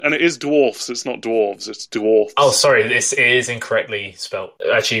And it is dwarfs, it's not dwarves, it's dwarfs. Oh, sorry, this is incorrectly spelt.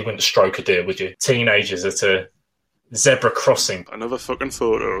 Actually, you wouldn't stroke a deer, would you? Teenagers at a zebra crossing. Another fucking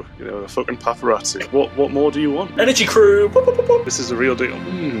photo, a fucking paparazzi. What more do you want? Energy crew! This is a real deal.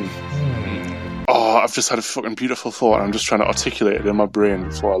 Oh, I've just had a fucking beautiful thought and I'm just trying to articulate it in my brain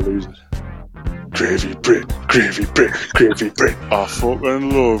before I lose it. Gravy brain, gravy brain, gravy brain. I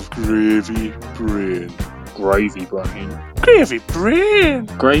fucking love gravy brain. Gravy brain. Gravy brain!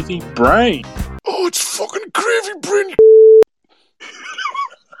 Gravy brain. Oh, it's fucking gravy brain!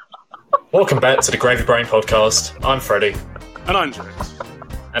 Welcome back to the Gravy Brain podcast. I'm Freddie. And I'm James.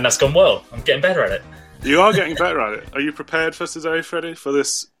 And that's gone well. I'm getting better at it. You are getting better at it. Are you prepared for today, Freddie? For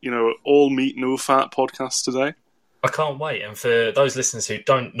this, all meat, no fat podcast today? I can't wait. And for those listeners who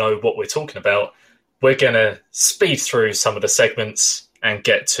don't know what we're talking about, we're going to speed through some of the segments and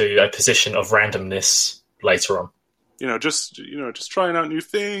get to a position of randomness later on. Just trying out new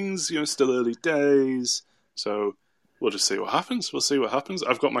things. Still early days, so we'll just see what happens. We'll see what happens.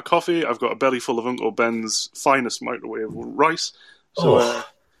 I've got my coffee. I've got a belly full of Uncle Ben's finest microwave rice. So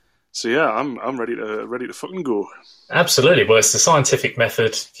yeah, I'm ready to fucking go. Absolutely. Well, it's the scientific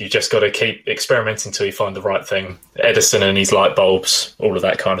method. You just got to keep experimenting until you find the right thing. Edison and his light bulbs, all of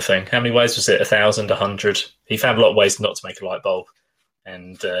that kind of thing. How many ways was it? 1,000, 100? He found a lot of ways not to make a light bulb.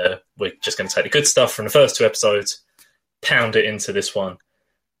 And we're just going to take the good stuff from the first two episodes, pound it into this one.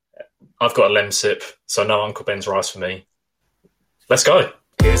 I've got a Lemsip, so no Uncle Ben's rice for me. Let's go.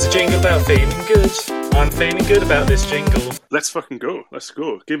 Here's a jingle about feeling good. I'm feeling good about this jingle. Let's fucking go. Let's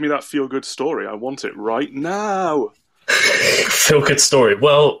go. Give me that feel-good story. I want it right now. Feel-good story.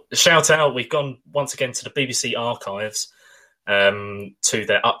 Well, shout out. We've gone once again to the BBC archives to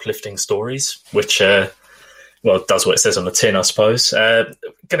their uplifting stories, which, does what it says on the tin, I suppose. Going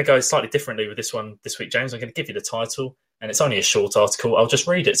to go slightly differently with this one this week, James. I'm going to give you the title, and it's only a short article. I'll just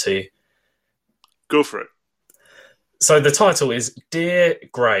read it to you. Go for it. So the title is Deer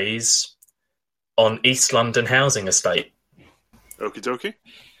Graze on East London Housing Estate. Okie dokie.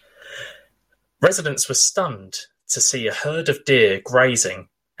 Residents were stunned to see a herd of deer grazing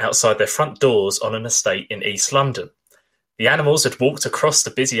outside their front doors on an estate in East London. The animals had walked across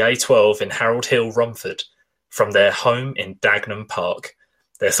the busy A12 in Harold Hill, Romford, from their home in Dagenham Park.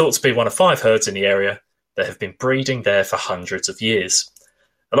 They're thought to be one of 5 herds in the area that have been breeding there for hundreds of years.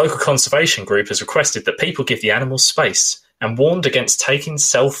 A local conservation group has requested that people give the animals space and warned against taking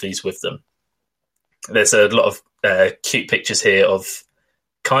selfies with them. There's a lot of cute pictures here of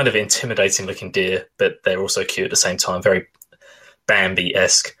kind of intimidating looking deer, but they're also cute at the same time, very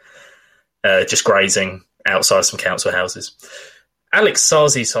Bambi-esque, just grazing outside some council houses. Alex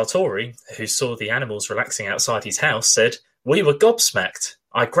Sazi Sartori, who saw the animals relaxing outside his house, said, "We were gobsmacked.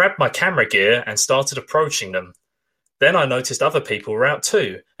 I grabbed my camera gear and started approaching them. Then I noticed other people were out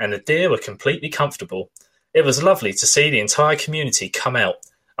too, and the deer were completely comfortable. It was lovely to see the entire community come out.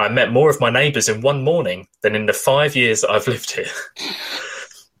 I met more of my neighbours in one morning than in the 5 years that I've lived here."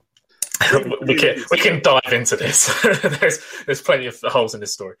 we can dive into this. there's plenty of holes in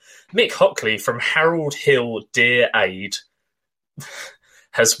this story. Mick Hockley from Harold Hill Deer Aid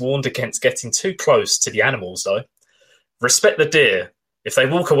has warned against getting too close to the animals, though. Respect the deer. If they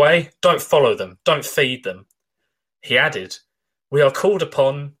walk away, don't follow them. Don't feed them. He added, "We are called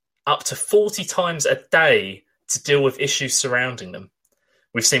upon up to 40 times a day to deal with issues surrounding them.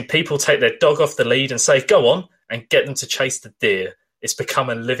 We've seen people take their dog off the lead and say, 'Go on,' and get them to chase the deer. It's become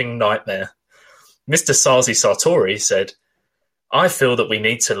a living nightmare." Mr. Sazi Sartori said, "I feel that we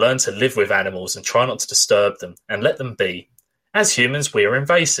need to learn to live with animals and try not to disturb them and let them be. As humans, we are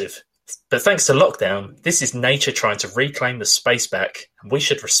invasive. But thanks to lockdown, this is nature trying to reclaim the space back, and we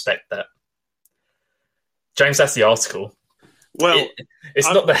should respect that." James, that's the article. Well, it's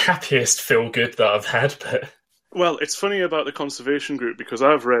not the happiest feel-good that I've had, but... Well, it's funny about the conservation group because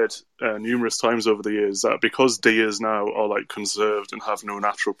I've read numerous times over the years that because deers now are conserved and have no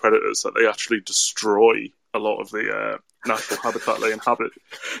natural predators, that they actually destroy a lot of the natural habitat they inhabit.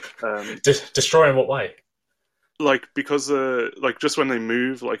 Destroy in what way? Because just when they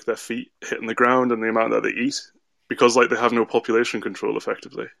move, their feet hitting the ground and the amount that they eat, because they have no population control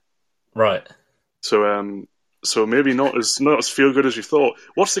effectively. Right. So maybe not as feel good as you thought.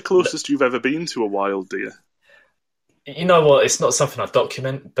 What's the closest you've ever been to a wild deer? You know what? It's not something I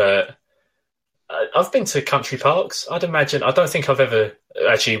document, but I've been to country parks. I'd imagine. I don't think I've ever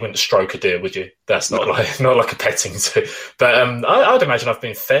actually went to stroke a deer. Would you? That's not like a petting zoo. But I'd imagine I've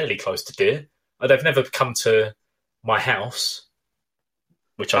been fairly close to deer. They've never come to my house,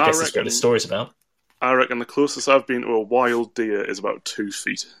 which I guess is what this story's about. I reckon the closest I've been to a wild deer is about 2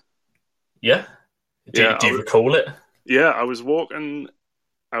 feet. Yeah. Do you recall it? Yeah, I was walking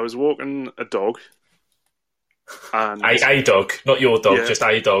I was walking a dog, and A dog, not your dog, Yeah. just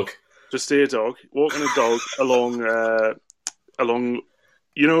a dog. just a dog, walking a dog along,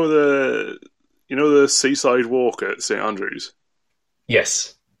 you know the seaside walk at St Andrews.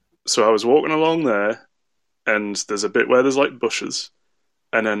 Yes. So I was walking along there, and there's a bit where there's like bushes,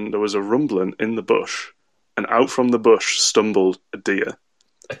 and then there was a rumbling in the bush, and out from the bush stumbled a deer.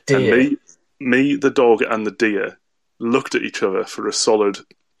 A deer. And me, the dog, and the deer looked at each other for a solid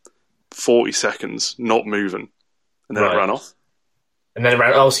 40 seconds, not moving, and then it Right. ran off. And then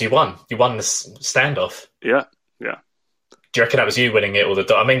around, so you won. You won the standoff. Yeah. Do you reckon that was you winning it or the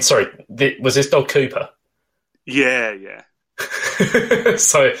dog? I mean, sorry, was this dog Cooper? Yeah.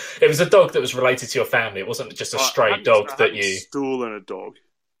 So it was a dog that was related to your family. It wasn't just a stray dog I that hadn't you... stolen a dog,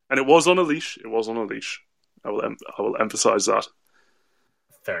 and it was on a leash. I will emphasize that.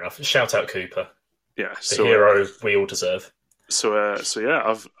 Fair enough. Shout out Cooper, Yeah. the hero we all deserve. So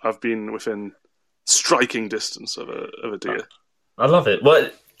yeah, I've been within striking distance of a deer. I love it. Well,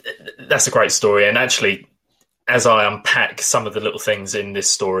 that's a great story. And actually, as I unpack some of the little things in this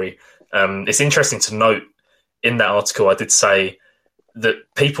story, it's interesting to note in that article, I did say that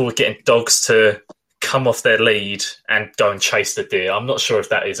people were getting dogs to come off their lead and go and chase the deer. I'm not sure if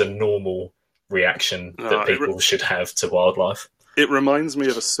that is a normal reaction that people should have to wildlife. It reminds me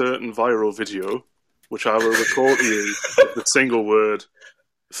of a certain viral video, which I will record to you with the single word,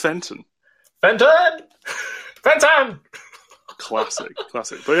 Fenton. Fenton! Fenton! Classic.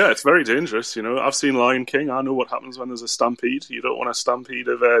 But yeah, it's very dangerous, you know. I've seen Lion King. I know what happens when there's a stampede. You don't want a stampede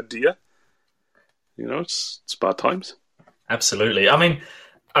of deer. You know, it's bad times. Absolutely. I mean,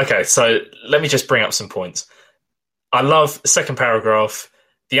 okay, so let me just bring up some points. I love the second paragraph.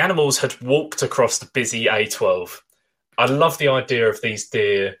 The animals had walked across the busy A12. I love the idea of these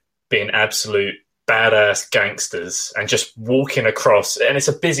deer being absolute badass gangsters and just walking across. And it's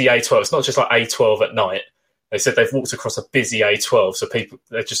a busy A12. It's not just like A12 at night. They said they've walked across a busy A12, so people,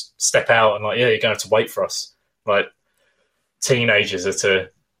 they just step out and like, yeah, you're going to have to wait for us. Like, teenagers at a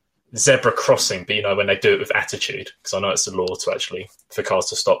zebra crossing, but you know, when they do it with attitude, because I know it's the law to actually, for cars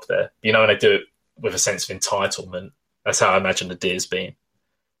to stop there. You know, when they do it with a sense of entitlement, that's how I imagine the deers being,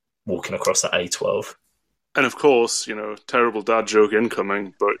 walking across that A12. And of course, you know, terrible dad joke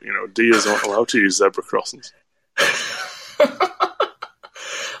incoming, but, you know, deers aren't allowed to use zebra crossings.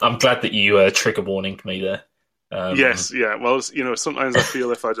 I'm glad that you trigger warninged me there. Yes, yeah. Well, you know, sometimes I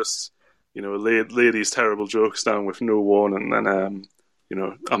feel if I just, you know, lay these terrible jokes down with no warning, then, you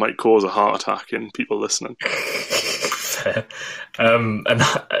know, I might cause a heart attack in people listening. And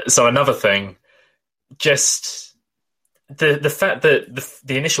so another thing, just the fact that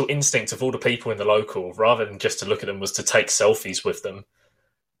the initial instinct of all the people in the local, rather than just to look at them, was to take selfies with them,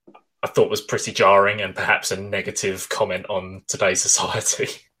 I thought was pretty jarring and perhaps a negative comment on today's society.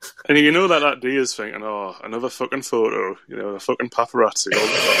 And you know that deer's thinking, oh, another fucking photo, you know, a fucking paparazzi.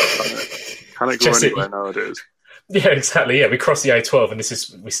 Can it go anywhere nowadays? Yeah, exactly. Yeah, we cross the A12 and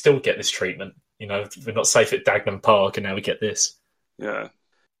we still get this treatment. You know, we're not safe at Dagenham Park and now we get this. Yeah.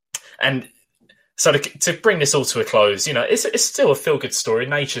 And so to bring this all to a close, you know, it's still a feel-good story.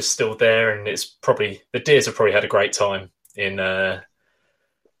 Nature's still there, and the deers have probably had a great time in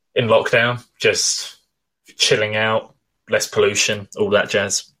lockdown, just chilling out, less pollution, all that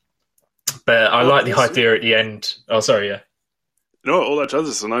jazz. But I like the idea at the end. Oh, sorry, yeah. No, all that jazz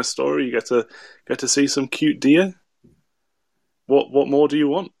is a nice story. You get to see some cute deer. What more do you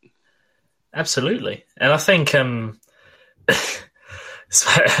want? Absolutely. And I think at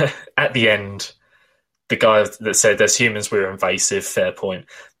the end, the guy that said, as humans, we're invasive, fair point.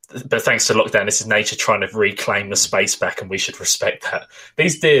 But thanks to lockdown, this is nature trying to reclaim the space back, and we should respect that.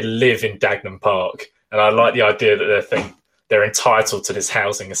 These deer live in Dagenham Park, and I like the idea that they think they're entitled to this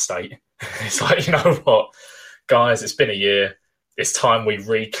housing estate. It's like, you know what, guys, it's been a year. It's time we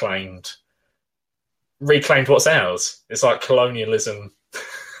reclaimed what's ours. It's like colonialism,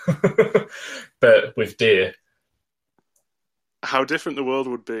 but with deer. How different the world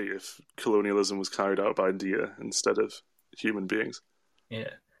would be if colonialism was carried out by deer instead of human beings.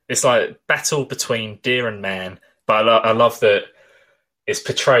 Yeah. It's like battle between deer and man, but I love that it's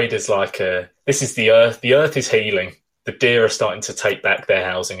portrayed as like this is the earth. The earth is healing. The deer are starting to take back their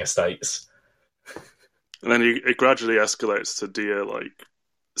housing estates. And then it gradually escalates to deer, like,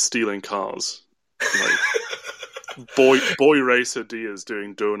 stealing cars. Like, boy racer deers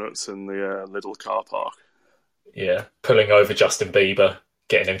doing donuts in the Lidl car park. Yeah, pulling over Justin Bieber,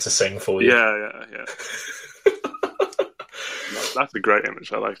 getting him to sing for you. Yeah. That's a great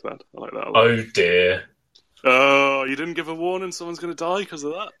image. I like that. A lot. Oh, dear. Oh, you didn't give a warning someone's going to die because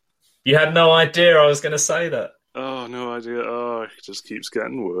of that? You had no idea I was going to say that. Oh, no idea. Oh, it just keeps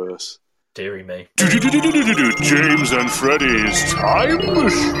getting worse. Deary me. James and Freddy's Time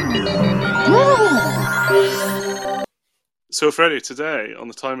Machine. So, Freddie, today on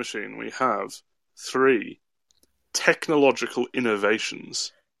the Time Machine we have 3 technological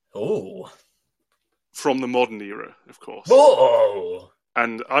innovations Oh. from the modern era, of course. Whoa!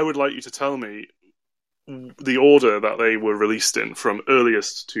 And I would like you to tell me the order that they were released in, from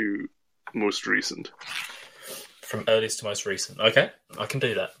earliest to most recent. From earliest to most recent. Okay, I can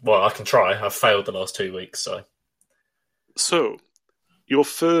do that. Well, I can try. I've failed the last 2 weeks, so. So, your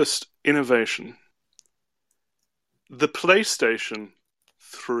first innovation, the PlayStation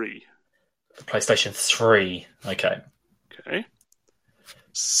 3. The PlayStation 3. Okay. Okay.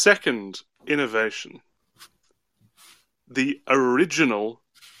 Second innovation, the original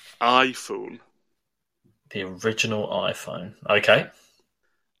iPhone. The original iPhone. Okay.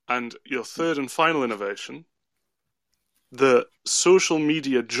 And your third and final innovation, the social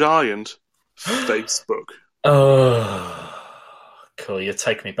media giant Facebook. Oh, cool. You're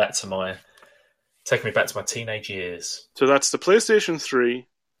taking me back to my teenage years. So that's the PlayStation 3,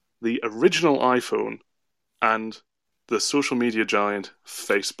 the original iPhone, and the social media giant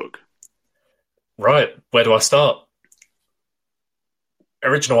Facebook. Right. Where do I start?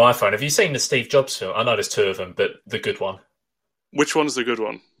 Original iPhone. Have you seen the Steve Jobs film? I know there's 2 of them, but the good one. Which one's the good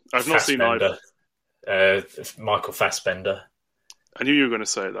one? I've not seen either. Michael Fassbender. I knew you were going to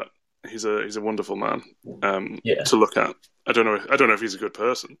say that. He's a wonderful man Yeah. to look at. I don't know if he's a good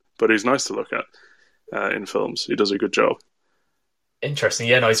person, but he's nice to look at in films. He does a good job. Interesting.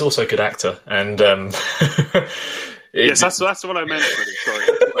 Yeah, no, he's also a good actor. And yes, that's what I meant. Really. Sorry,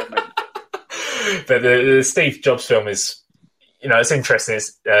 that's what I mean. But the Steve Jobs film is, it's interesting.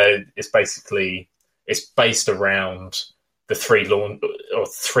 It's based around the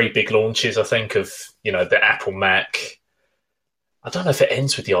 3 big launches, I think, of the Apple Mac. I don't know if it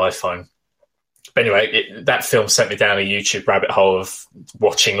ends with the iPhone. But anyway, that film sent me down a YouTube rabbit hole of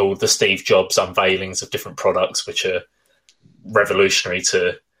watching all the Steve Jobs unveilings of different products, which are revolutionary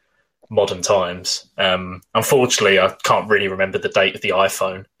to modern times. Unfortunately, I can't really remember the date of the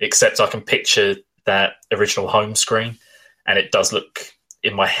iPhone, except I can picture that original home screen, and it does look,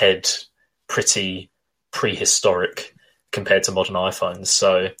 in my head, pretty prehistoric compared to modern iPhones.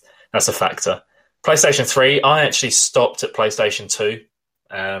 So that's a factor. PlayStation 3, I actually stopped at PlayStation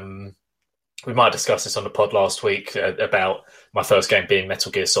 2. We might have discussed this on the pod last week about my first game being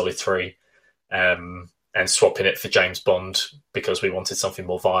Metal Gear Solid 3 and swapping it for James Bond because we wanted something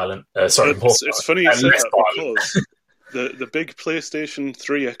more violent. It's funny you say that because the big PlayStation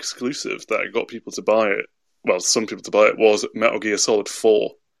 3 exclusive that got people to buy it, well, some people to buy it, was Metal Gear Solid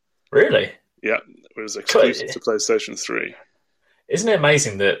 4. Really? Yeah, it was exclusive to PlayStation 3. Isn't it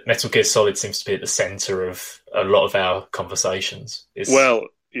amazing that Metal Gear Solid seems to be at the centre of a lot of our conversations? Well,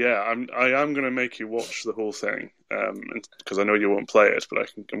 yeah, I am going to make you watch the whole thing because I know you won't play it, but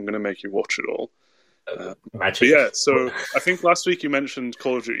I'm going to make you watch it all. Magic. Yeah, so I think last week you mentioned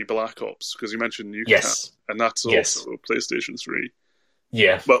Call of Duty Black Ops because you mentioned Nuketown, yes, and that's also PlayStation 3.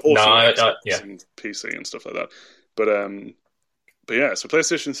 Yeah, but also and PC and stuff like that. But yeah, so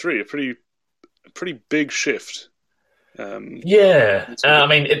PlayStation 3, a pretty big shift. I mean,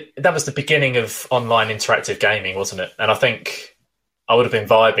 that was the beginning of online interactive gaming, wasn't it? And I think I would have been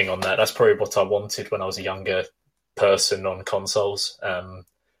vibing on that. That's probably what I wanted when I was a younger person on consoles.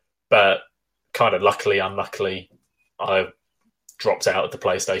 But kind of luckily, unluckily, I dropped out of the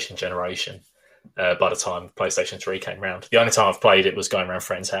PlayStation generation by the time PlayStation 3 came round. The only time I've played it was going around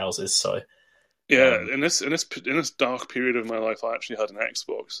friends' houses. So yeah, in this dark period of my life, I actually had an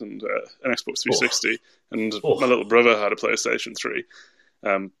Xbox and an Xbox 360, and my little brother had a PlayStation 3.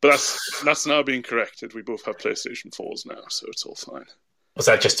 But that's now being corrected. We both have PlayStation 4s now, so it's all fine. Was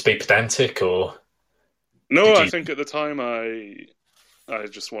that just to be pedantic, or? No, I think at the time I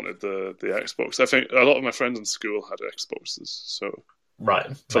just wanted the Xbox. I think a lot of my friends in school had Xboxes, so right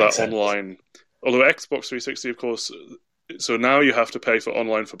for that online. Although Xbox 360, of course. So now you have to pay for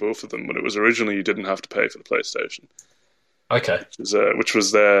online for both of them, but it was originally you didn't have to pay for the PlayStation. Okay. Which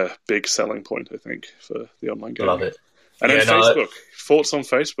was their big selling point, I think, for the online game. Love it. And then Facebook. Thoughts on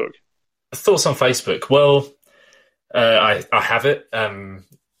Facebook? Thoughts on Facebook? Well, I have it.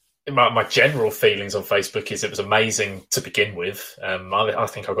 My general feelings on Facebook is it was amazing to begin with. I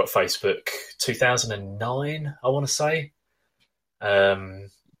think I got Facebook 2009, I want to say. When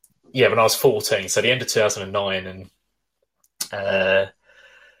I was 14, so the end of 2009, and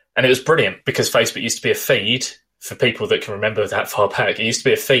it was brilliant because Facebook used to be a feed, for people that can remember that far back, it used to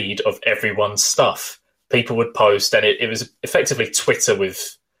be a feed of everyone's stuff. People would post, and it was effectively Twitter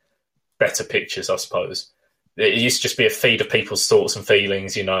with better pictures, I suppose. It used to just be a feed of people's thoughts and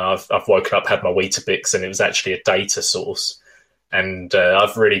feelings. I've woken up, had my Weetabix, and it was actually a data source. And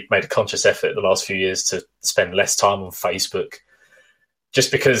I've really made a conscious effort the last few years to spend less time on Facebook,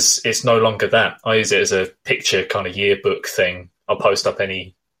 just because it's no longer that. I use it as a picture kind of yearbook thing. I'll post up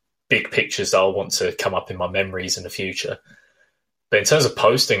any big pictures that I'll want to come up in my memories in the future. But in terms of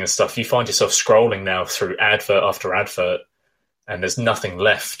posting and stuff, you find yourself scrolling now through advert after advert, and there's nothing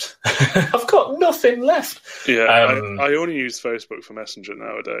left. I've got nothing left. Yeah, I only use Facebook for Messenger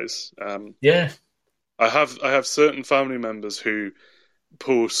nowadays. Yeah. I have certain family members who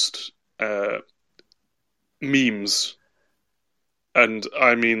post memes, and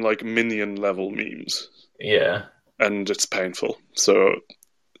I mean like minion level memes. Yeah. And it's painful. So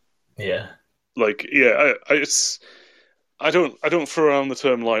yeah. I don't throw around the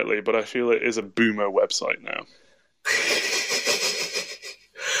term lightly, but I feel it is a boomer website now.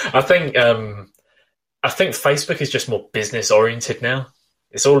 I think Facebook is just more business oriented now.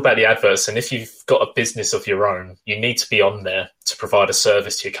 It's all about the adverts, and if you've got a business of your own, you need to be on there to provide a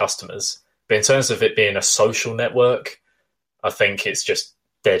service to your customers. But in terms of it being a social network, I think it's just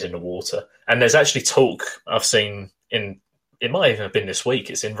dead in the water. And there's actually talk I've seen it might even have been this week,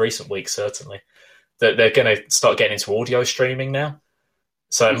 it's in recent weeks certainly, that they're going to start getting into audio streaming now.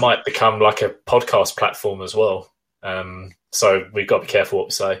 So it might become like a podcast platform as well. So we've got to be careful what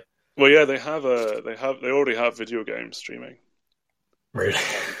we say. Well, yeah, they already have video game streaming. Really?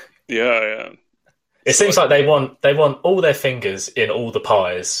 Yeah. It seems like they want all their fingers in all the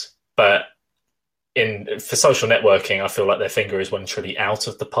pies, but for social networking, I feel like their finger is one truly out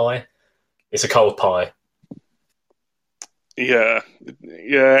of the pie. It's a cold pie. Yeah.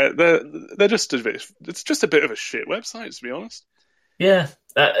 They're just a bit. It's just a bit of a shit website, to be honest. Yeah.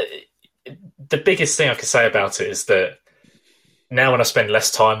 The biggest thing I could say about it is that now when I spend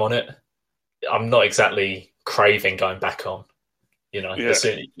less time on it, I'm not exactly craving going back on. You go it's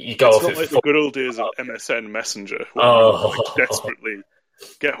off not it like for the good old days of MSN Messenger, where you desperately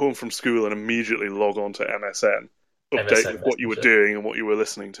get home from school and immediately log on to MSN, update with what you were doing and what you were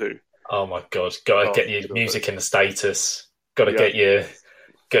listening to. Oh my god! Got to get your music in the status. Got to get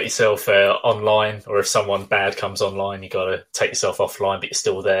yourself online, or if someone bad comes online, you got to take yourself offline, but you're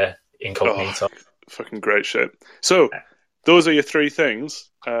still there incognito. Fucking great shit. So those are your three things.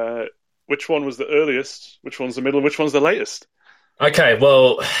 Which one was the earliest? Which one's the middle? Which one's the latest? Okay,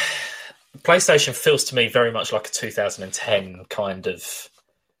 well, PlayStation feels to me very much like a 2010 kind of.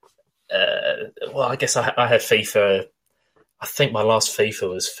 Well, I guess I had FIFA. I think my last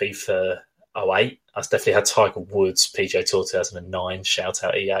FIFA was FIFA 08. I definitely had Tiger Woods, PGA Tour 2009. Shout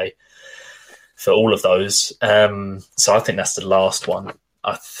out EA for all of those. So I think that's the last one.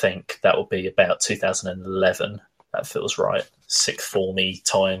 I think that will be about 2011. That feels right. Sick formy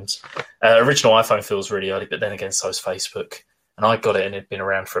times. Original iPhone feels really early, but then again, so's Facebook. And I got it and it'd been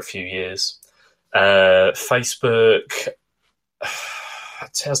around for a few years. Facebook,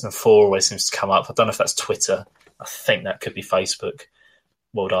 2004 always seems to come up. I don't know if that's Twitter. I think that could be Facebook.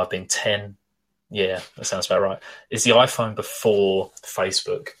 What would I have been, 10? Yeah, that sounds about right. Is the iPhone before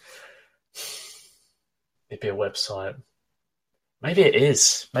Facebook? It'd be a website. Maybe it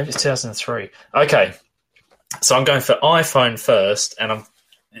is. Maybe it's 2003. Okay, so I'm going for iPhone first, and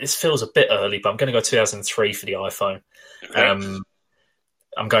this feels a bit early, but I'm going to go 2003 for the iPhone. Okay.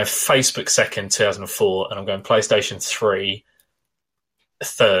 I'm going Facebook second, 2004, and I'm going PlayStation 3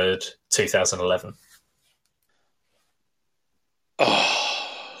 third, 2011.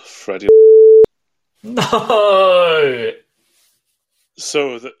 Oh, Freddie. No!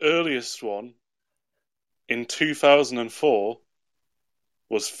 So the earliest one in 2004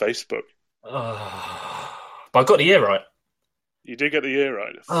 was Facebook. Oh, but I got the year right. You did get the year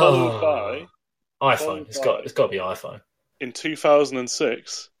right. Followed by iPhone. It's got to be iPhone. In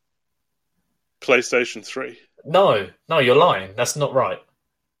 2006, PlayStation 3. No, you're lying. That's not right.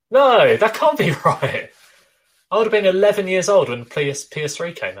 No, that can't be right. I would have been 11 years old when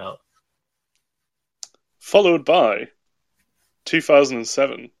PS3 came out. Followed by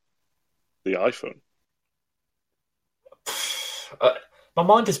 2007, the iPhone. My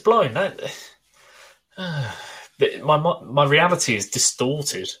mind is blown. My reality is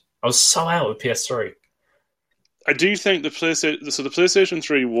distorted. I was so out with PS3. I do think the PlayStation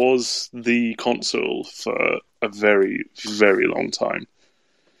 3 was the console for a very, very long time.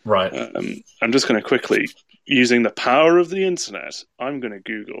 Right. I'm just going to quickly, using the power of the internet, I'm going to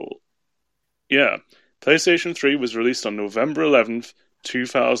Google. Yeah, PlayStation 3 was released on November 11th,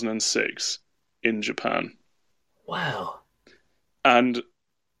 2006 in Japan. Wow. And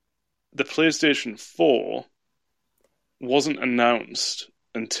the PlayStation 4 wasn't announced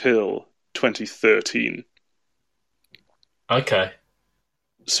until 2013. Okay.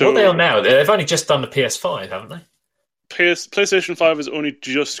 So What are they on now? They've only just done the PS5, haven't they? PlayStation 5 has only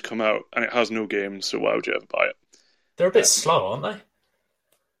just come out, and it has no games, so why would you ever buy it? They're a bit slow, aren't they?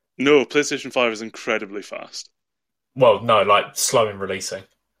 No, PlayStation 5 is incredibly fast. Well, no, like slow in releasing.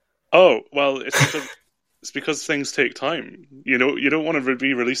 Oh, well, it's because things take time. You don't want to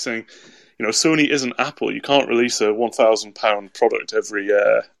be releasing. Sony isn't Apple. You can't release a £1,000 product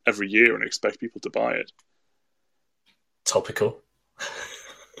every year and expect people to buy it. Topical.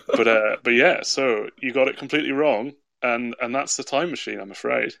 But yeah, so you got it completely wrong, and that's the time machine, I'm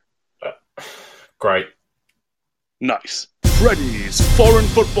afraid. Great. Nice. Freddy's Foreign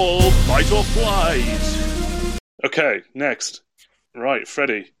Football Fight or Flight. Okay, next. Right,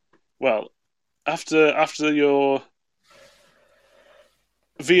 Freddy. Well, after your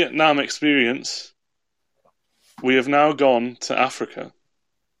Vietnam experience, we have now gone to Africa.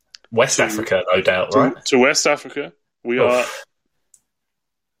 West Africa, no doubt, right? To West Africa. We are.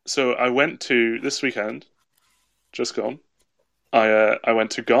 So I went to this weekend, just gone. I went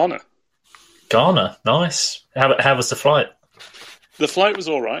to Ghana. Ghana, nice. How was the flight? The flight was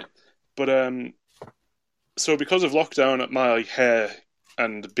all right, but so because of lockdown, my hair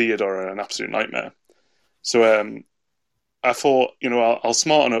and beard are an absolute nightmare. So I thought, I'll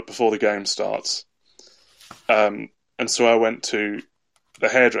smarten up before the game starts. And so I went to the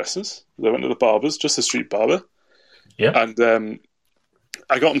hairdressers. I went to the barbers, just a street barber. Yeah. And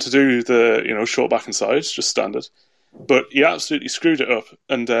I got him to do the, short back and sides, just standard. But he absolutely screwed it up.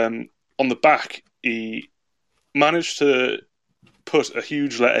 And on the back, he managed to put a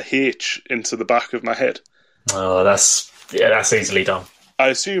huge letter H into the back of my head. Oh, that's easily done. I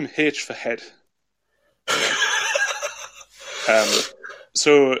assume H for head.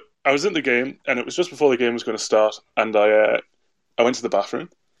 So I was in the game, and it was just before the game was going to start, and I went to the bathroom,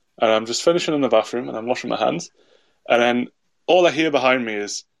 and I'm just finishing in the bathroom, and I'm washing my hands, and then all I hear behind me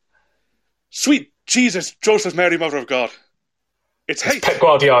is, "Sweet Jesus, Joseph, Mary, Mother of God!" It's H. Pep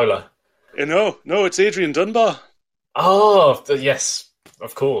Guardiola. No, it's Adrian Dunbar. Oh, yes,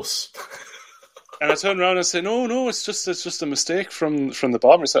 of course. And I turned around and said, "No, it's just a mistake from the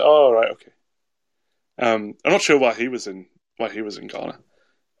barber." He said, "Oh, right, okay." I'm not sure why he was in Ghana.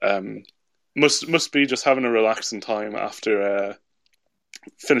 Must be just having a relaxing time after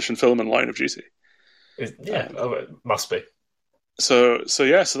finishing filming Line of Duty. Yeah, it must be. So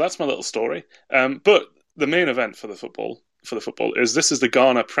that's my little story. But the main event for the football is the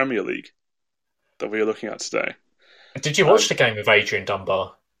Ghana Premier League that we are looking at today. Did you watch the game with Adrian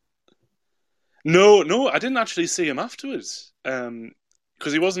Dunbar? No, I didn't actually see him afterwards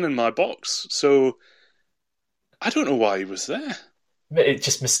because he wasn't in my box. So I don't know why he was there. It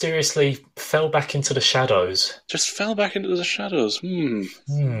just mysteriously fell back into the shadows. Just fell back into the shadows.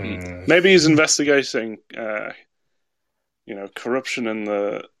 Maybe he's investigating, corruption in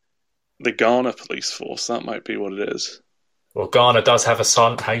the Ghana police force. That might be what it is. Well, Ghana does have a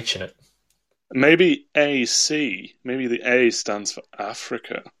silent H in it. Maybe AC. Maybe the A stands for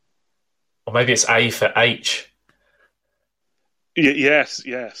Africa. Or maybe it's A for H. Yes,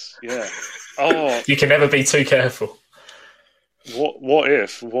 yeah. Oh, you can never be too careful. What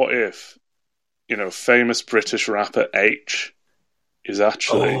if, famous British rapper H is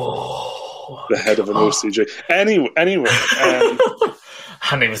actually the head of an OCG? Anyway, I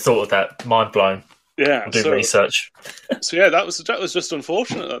hadn't even thought of that. Mind blown. Yeah, I'll do research. So yeah, that was just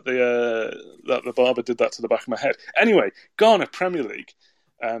unfortunate that the barber did that to the back of my head. Anyway, Ghana Premier League.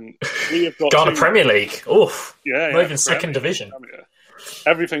 We have got Ghana Premier League. Oof. Yeah, not even second division. Premier.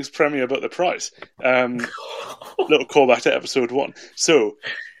 Everything's Premier but the price. Little callback to episode 1. So,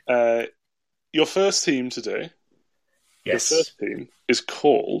 your first team today. Yes. Your first team is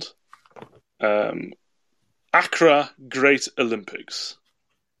called Accra Great Olympics.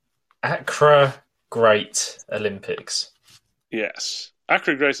 Accra Great Olympics. Yes.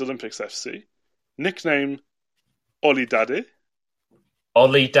 Accra Great Olympics FC. Nickname Ollie Daddy.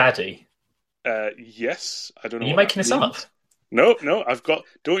 Ollie Daddy? Yes. I don't know. Are you making this up? No, I've got...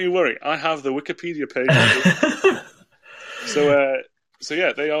 Don't you worry. I have the Wikipedia page. So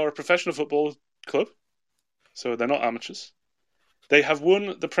yeah, they are a professional football club. So they're not amateurs. They have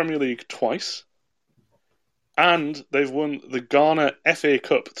won the Premier League twice. And they've won the Ghana FA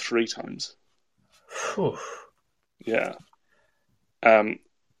Cup 3 times. Whew. Yeah.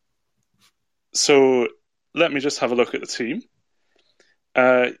 So let me just have a look at the team.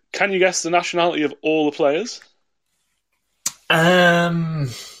 Can you guess the nationality of all the players?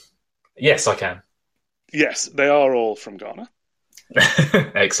 Yes, I can. Yes, they are all from Ghana.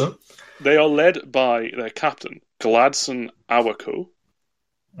 Excellent. They are led by their captain, Gladson Awako.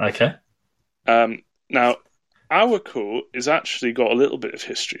 Okay. Now, Awako has actually got a little bit of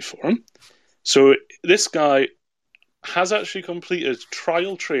history for him. So this guy has actually completed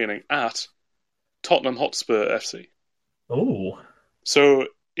trial training at Tottenham Hotspur FC. Oh. So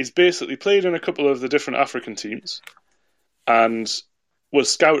he's basically played in a couple of the different African teams and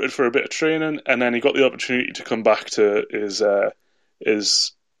was scouted for a bit of training, and then he got the opportunity to come back to his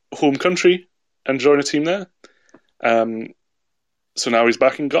home country and join a team there. So now he's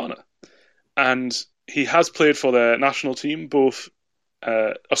back in Ghana. And he has played for their national team, he's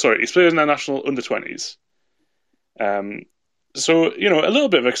played in their national under-20s. So, you know, a little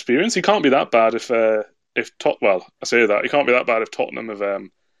bit of experience. He can't be that bad if he can't be that bad if Tottenham have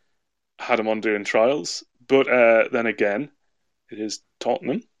had him on doing trials. But then again, it is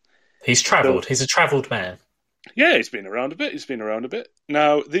Tottenham. He's travelled. He's a travelled man. Yeah, he's been around a bit.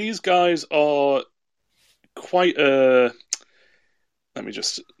 Now, these guys are quite a... Let me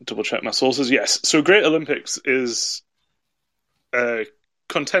just double-check my sources. Yes, so Great Olympics is a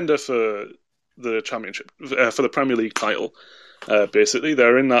contender for the championship, for the Premier League title. Basically,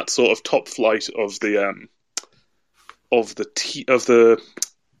 they're in that sort of top flight of the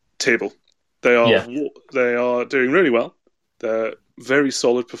table. They are doing really well. They're very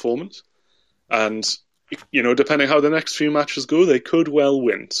solid performance, and you know, depending how the next few matches go, they could well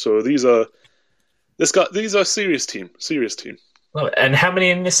win. So these are serious team. Oh, and how many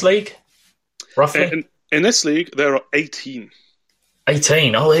in this league, roughly? In this league, there are 18.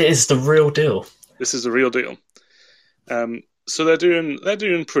 18. Oh, it is the real deal. This is the real deal. So they're doing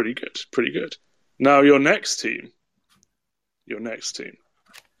pretty good. Now your next team, you're gonna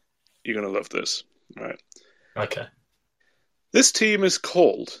love this, right? Okay. This team is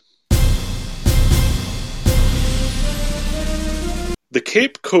called the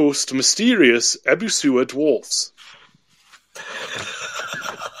Cape Coast Mysterious Ebusua Dwarfs.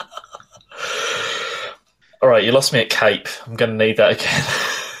 All right, you lost me at Cape. I'm going to need that again.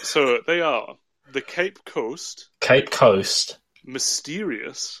 So they are the Cape Coast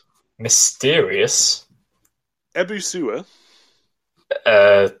Mysterious Ebusua.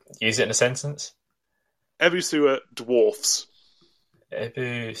 Use it in a sentence. Ebusua Dwarfs.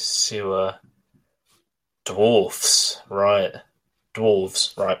 Ebusua Dwarfs. Right.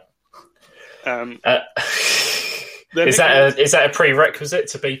 Dwarves. Right. Is that a prerequisite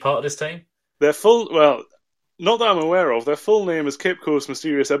to be part of this team? Their full, well, not that I'm aware of. Their full name is Cape Coast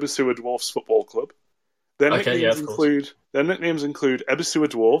Mysterious Ebusua Dwarfs Football Club. Their nicknames include Ebusua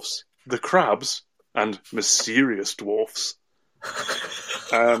Dwarfs, the Crabs, and Mysterious Dwarfs.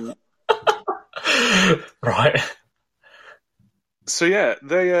 Right. So yeah,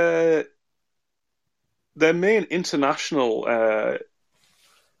 their main international,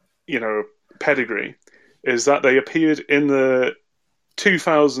 pedigree is that they appeared in the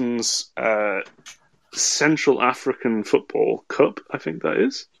 2000s Central African Football Cup, I think that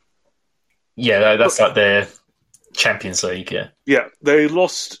is. Yeah, that's like their Champions League, yeah. Yeah, they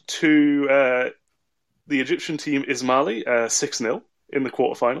lost to the Egyptian team Ismaili 6-0 in the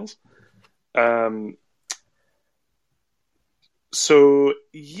quarterfinals. So,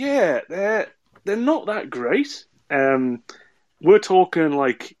 yeah, they're not that great. We're talking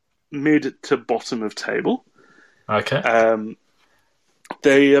like mid to bottom of table. Okay.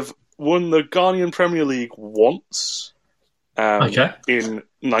 They have won the Ghanaian Premier League once in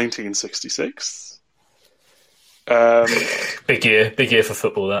 1966. Big year for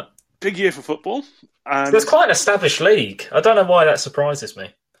football, that. Big year for football. And it's quite an established league. I don't know why that surprises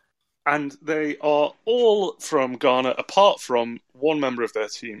me. And they are all from Ghana, apart from one member of their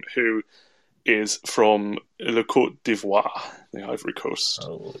team who is from Le Côte d'Ivoire, the Ivory Coast.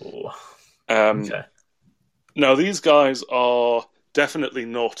 Oh. Okay. Now, these guys are definitely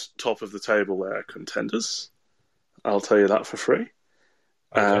not top of the table contenders. I'll tell you that for free.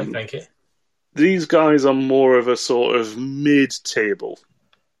 Okay, thank you. These guys are more of a sort of mid-table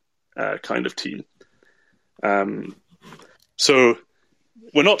kind of team. So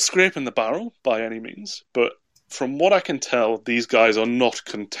we're not scraping the barrel by any means, but from what I can tell, these guys are not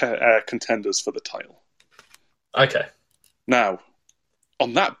contenders for the title. Okay. Now,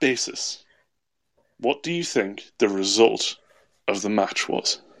 on that basis, what do you think the result of the match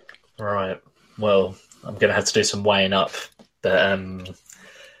was? Right. Well, I'm going to have to do some weighing up. But,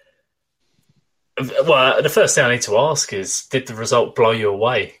 well, the first thing I need to ask is, did the result blow you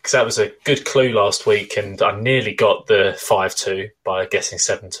away? Because that was a good clue last week, and I nearly got the 5-2 by guessing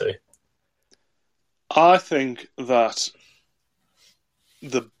 7-2. I think that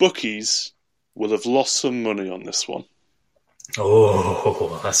the bookies will have lost some money on this one.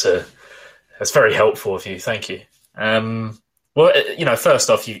 Oh, that's very helpful of you. Thank you. Well, first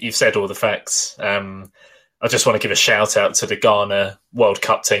off, you've said all the facts. I just want to give a shout out to the Ghana World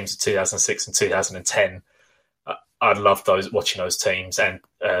Cup teams of 2006 and 2010. I loved watching those teams, and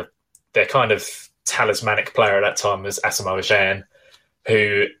their kind of talismanic player at that time was Asamoah Gyan,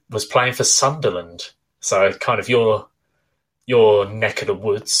 who was playing for Sunderland. So kind of your neck of the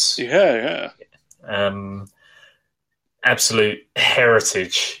woods. Yeah. Absolute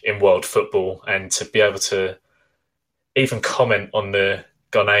heritage in world football, and to be able to even comment on the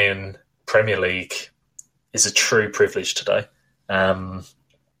Ghanaian Premier League is a true privilege today.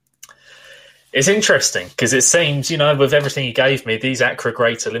 It's interesting because it seems, with everything he gave me, these Accra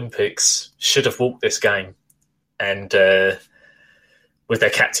Great Olympics should have walked this game. And with their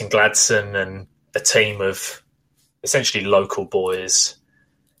captain Gladson and a team of essentially local boys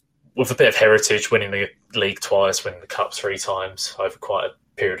with a bit of heritage, winning the league twice, winning the cup 3 times over quite a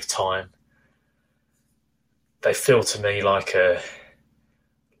period of time, they feel to me like an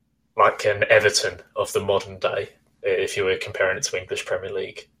Everton of the modern day, if you were comparing it to English Premier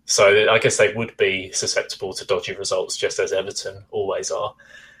League. So I guess they would be susceptible to dodgy results, just as Everton always are.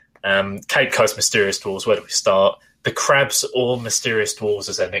 Cape Coast Mysterious Dwarves, where do we start? The Crabs or Mysterious Dwarves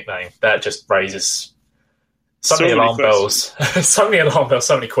as their nickname. That just raises so many alarm bells. So many alarm bells,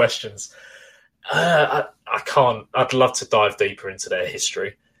 so many questions. I can't. I'd love to dive deeper into their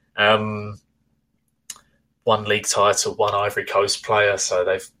history. 1 league title, 1 Ivory Coast player, so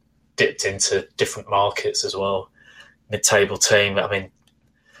they've dipped into different markets as well. Mid-table team. I mean,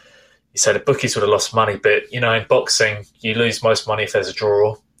 you say the bookies would have lost money, but, in boxing, you lose most money if there's a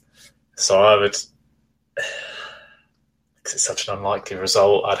draw. So I would, because it's such an unlikely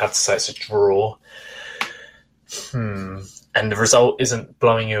result, I'd have to say it's a draw. And the result isn't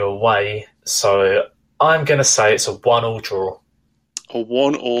blowing you away, so I'm going to say it's a 1-1 draw. A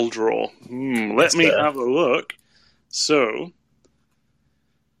 1-1 draw. Let me have a look. So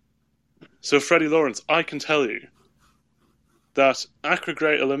Freddie Lawrence, I can tell you that Accra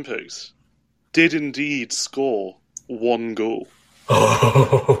Great Olympics did indeed score 1 goal.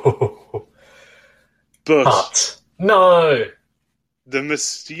 But no! The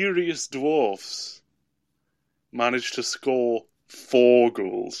Mysterious Dwarfs managed to score 4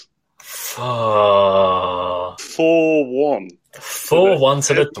 goals. 4-1. 4-1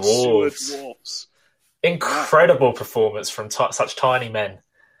 to the Dwarves. Incredible performance from such tiny men.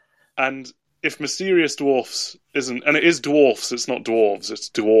 And if Mysterious Dwarfs isn't... And it is dwarfs, it's not dwarves, it's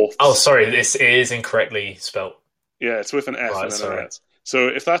dwarfs. Oh, sorry, it is incorrectly spelt. Yeah, it's with an F and then an S. So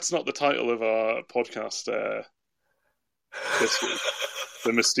if that's not the title of our podcast this week,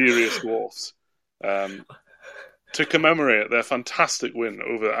 The Mysterious Dwarfs, to commemorate their fantastic win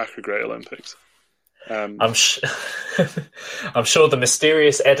over the Accra Great Olympics. I'm sure the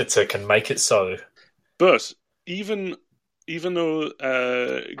mysterious editor can make it so. But even though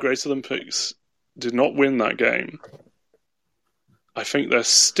Great Olympics did not win that game, I think they're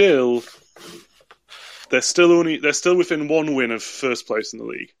still within 1 win of first place in the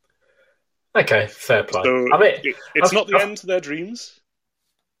league. Okay, fair play. So it's not the end to their dreams,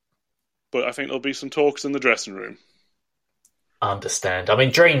 but I think there'll be some talks in the dressing room. I understand. I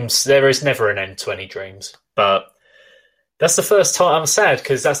mean, dreams, there is never an end to any dreams, but that's the first time. I'm sad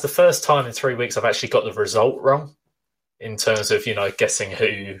because that's the first time in 3 weeks I've actually got the result wrong in terms of, guessing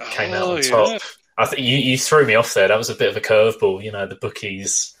who came out on top. I think you threw me off there. That was a bit of a curveball. The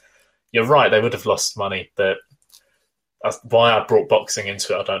bookies, you're right, they would have lost money, but why I brought boxing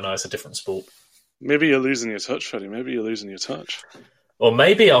into it, I don't know. It's a different sport. Maybe you're losing your touch, Freddie. Maybe you're losing your touch. Or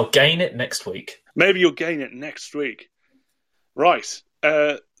maybe I'll gain it next week. Maybe you'll gain it next week. Right.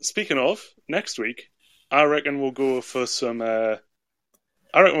 Speaking of, next week, I reckon we'll go for some...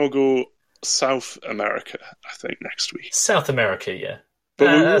 we'll go South America, I think, next week. South America, yeah.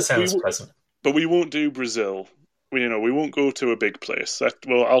 But that sounds pleasant. But we won't do Brazil. We won't go to a big place.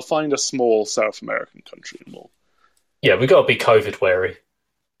 I'll find a small South American country and we'll... Yeah, we've got to be COVID wary.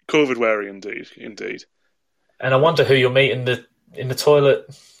 COVID wary, indeed. And I wonder who you'll meet in the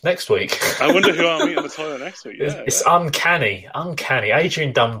toilet next week. I wonder who I'll meet in the toilet next week. Yeah, it's uncanny.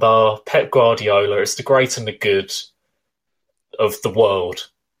 Adrian Dunbar, Pep Guardiola. It's the great and the good of the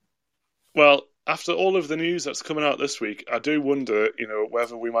world. Well, after all of the news that's coming out this week, I do wonder,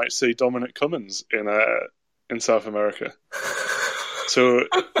 whether we might see Dominic Cummings in South America. So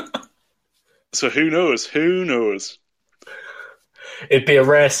who knows? Who knows? It'd be a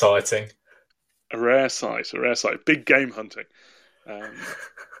rare sighting. A rare sight. Big game hunting.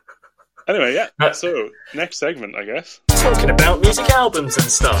 Anyway, yeah. So, next segment, I guess. Talking about music albums and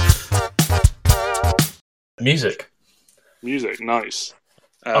stuff. Music, nice.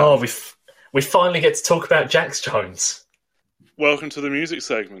 We finally get to talk about Jax Jones. Welcome to the music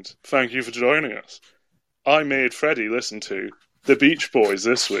segment. Thank you for joining us. I made Freddie listen to the Beach Boys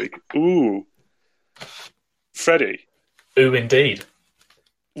this week. Ooh. Freddie, Ooh, indeed.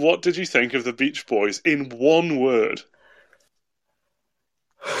 what did you think of the Beach Boys in one word?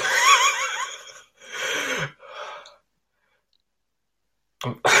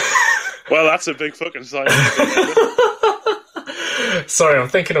 Well, that's a big fucking sign. Sorry, I'm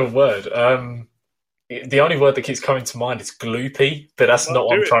thinking of a word. The only word that keeps coming to mind is gloopy, but that's not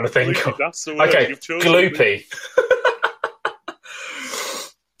what I'm trying to think Gloopy, of. that's the word. Okay, You've chosen gloopy.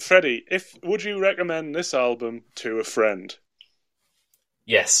 Freddie, would you recommend this album to a friend?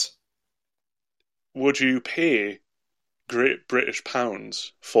 Yes. Would you pay Great British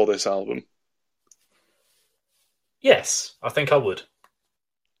pounds for this album? Yes, I think I would.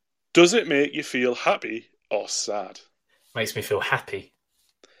 Does it make you feel happy or sad? Makes me feel happy.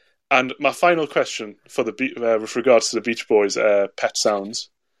 And my final question for with regards to the Beach Boys' Pet Sounds.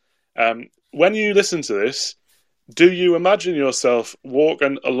 When you listen to this, do you imagine yourself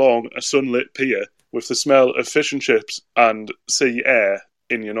walking along a sunlit pier with the smell of fish and chips and sea air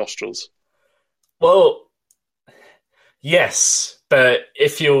in your nostrils? Well, yes, but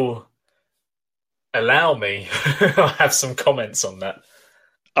if you'll allow me, I'll have some comments on that.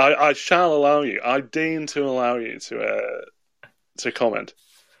 I shall allow you. I deign to allow you to comment.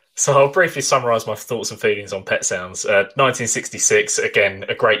 So I'll briefly summarise my thoughts and feelings on Pet Sounds. 1966, again,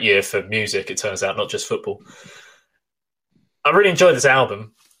 a great year for music, it turns out, not just football. I really enjoyed this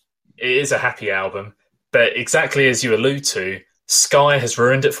album. It is a happy album, but exactly as you allude to, Sky has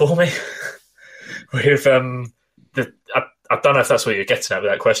ruined it for me. With I don't know if that's what you're getting at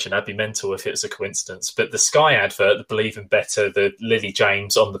with that question. That'd be mental if it was a coincidence. But the Sky advert, the Believe in Better, the Lily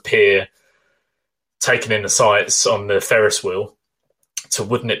James on the pier, taking in the sights on the Ferris wheel, to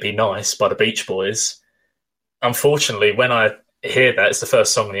Wouldn't It Be Nice by the Beach Boys. Unfortunately, when I hear that, it's the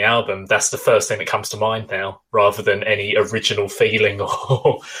first song on the album, that's the first thing that comes to mind now, rather than any original feeling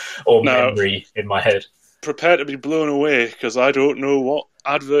or memory in my head. Prepare to be blown away, because I don't know what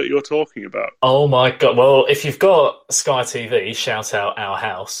advert you're talking about. Oh my God. Well, if you've got Sky TV, shout out Our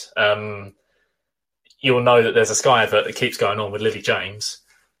House, you'll know that there's a Sky advert that keeps going on with Lily James.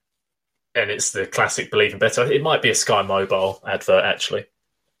 And it's the classic Believe in Better. It might be a Sky Mobile advert, actually.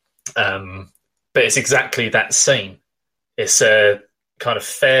 But it's exactly that scene. It's a kind of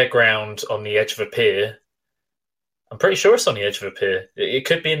fairground on the edge of a pier. I'm pretty sure it's on the edge of a pier. It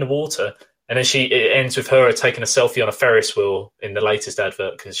could be in the water. And then it ends with her taking a selfie on a Ferris wheel in the latest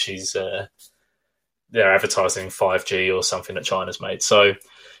advert because they're advertising 5G or something that China's made. So,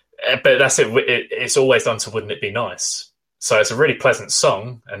 but that's it. It's always done to Wouldn't It Be Nice? So it's a really pleasant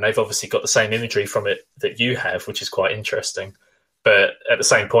song, and they've obviously got the same imagery from it that you have, which is quite interesting. But at the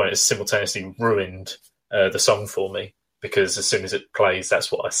same point, it's simultaneously ruined the song for me, because as soon as it plays,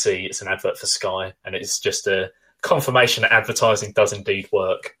 that's what I see. It's an advert for Sky, and it's just a confirmation that advertising does indeed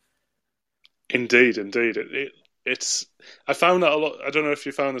work. Indeed. It's. I found that a lot. I don't know if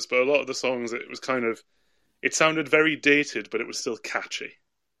you found this, but a lot of the songs, it sounded very dated, but it was still catchy.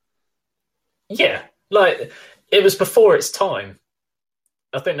 Yeah, like it was before its time.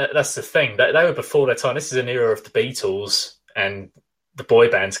 I think that's the thing. They were before their time. This is an era of the Beatles and the boy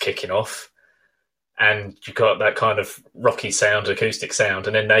bands kicking off, and you got that kind of rocky sound, acoustic sound,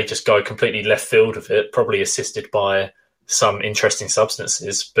 and then they just go completely left field of it, probably assisted by some interesting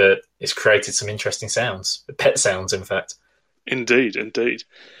substances, but it's created some interesting sounds. Pet sounds, in fact. Indeed.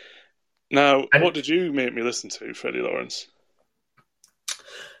 Now, what did you make me listen to, Freddie Lawrence?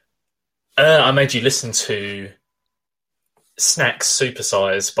 I made you listen to Snacks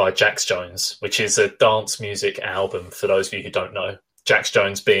Supersize by Jax Jones, which is a dance music album, for those of you who don't know. Jax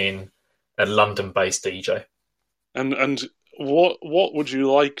Jones being a London-based DJ. And what would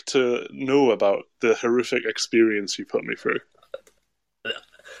you like to know about the horrific experience you put me through?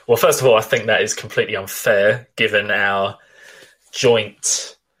 Well, first of all, I think that is completely unfair, given our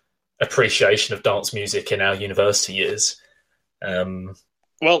joint appreciation of dance music in our university years.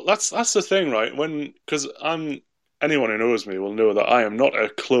 Well, that's the thing, right? Because anyone who knows me will know that I am not a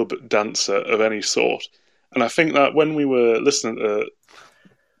club dancer of any sort, and I think that when we were listening to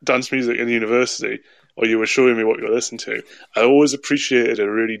dance music in university, or you were showing me what you were listening to, I always appreciated a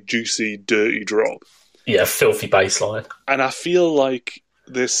really juicy, dirty drop. Yeah, filthy bass line. And I feel like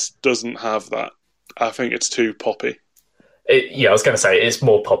this doesn't have that. I think it's too poppy. I was going to say, it's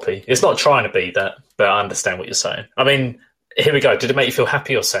more poppy. It's not trying to be that, but I understand what you're saying. I mean, here we go. Did it make you feel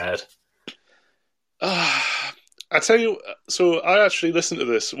happy or sad? I tell you, so I actually listened to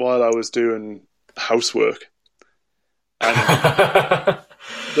this while I was doing housework. And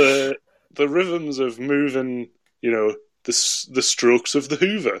the rhythms of moving, the strokes of the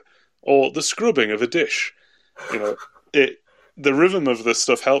Hoover or the scrubbing of a dish. You know, the rhythm of this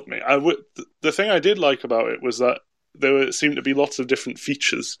stuff helped me. The thing I did like about it was that seemed to be lots of different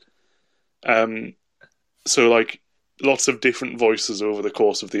features. So like lots of different voices over the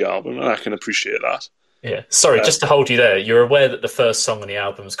course of the album, and I can appreciate that. Yeah. Sorry, just to hold you there, you're aware that the first song on the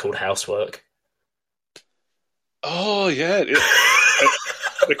album is called Housework? Oh, yeah.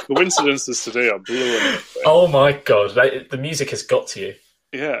 The coincidences today are blowing. Oh my God, the music has got to you.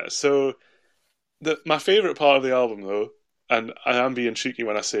 Yeah, so my favourite part of the album, though, and I am being cheeky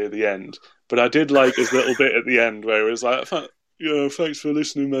when I say the end, but I did like his little bit at the end where it was like, thanks for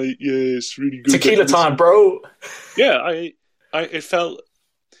listening, mate. Yeah, it's really good. Tequila time, bro. Yeah, it felt...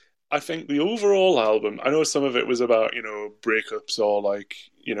 I think the overall album, I know some of it was about, breakups or like,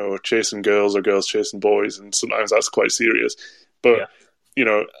 chasing girls or girls chasing boys, and sometimes that's quite serious. But,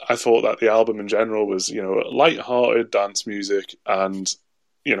 I thought that the album in general was, light-hearted dance music, and,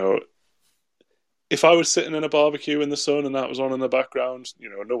 if I was sitting in a barbecue in the sun and that was on in the background,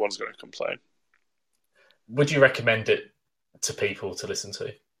 no one's going to complain. Would you recommend it to people to listen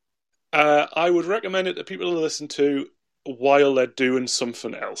to? I would recommend it to people to listen to while they're doing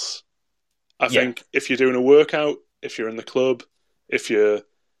something else. I think if you're doing a workout, if you're in the club, if you're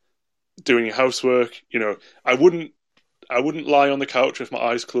doing your housework, I wouldn't lie on the couch with my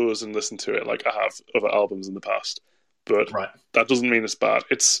eyes closed and listen to it like I have other albums in the past. But that doesn't mean it's bad.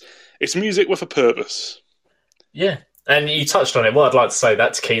 It's music with a purpose. Yeah. And you touched on it. Well, I'd like to say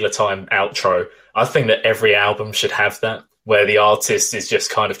that Tequila Time outro, I think that every album should have that, where the artist is just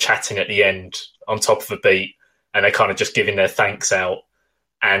kind of chatting at the end on top of a beat, and they're kind of just giving their thanks out.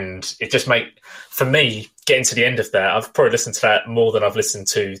 And it just for me, getting to the end of that, I've probably listened to that more than I've listened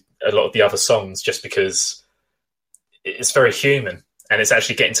to a lot of the other songs, just because it's very human and it's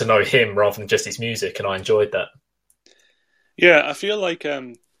actually getting to know him rather than just his music. And I enjoyed that. Yeah, I feel like,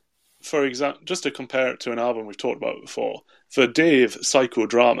 for example, just to compare it to an album we've talked about before, for Dave,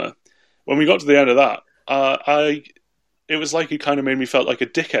 Psychodrama, when we got to the end of that, it was like he kind of made me felt like a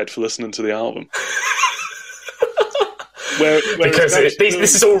dickhead for listening to the album. Because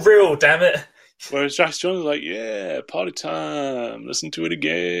this is all real, damn it. Whereas Jax Jones was like, yeah, party time, listen to it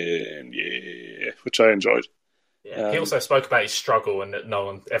again, yeah, which I enjoyed. Yeah, he also spoke about his struggle and that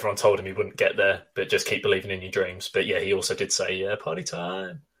everyone told him he wouldn't get there, but just keep believing in your dreams. But yeah, he also did say, yeah, party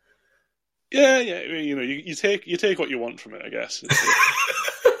time. Yeah, you take what you want from it, I guess.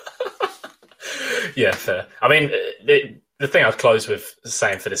 Yeah, fair. I mean, the thing I'd close with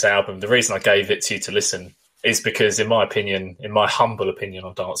saying for this album, the reason I gave it to you to listen is because, in my humble opinion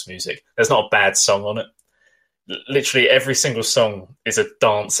on dance music, there's not a bad song on it. Literally every single song is a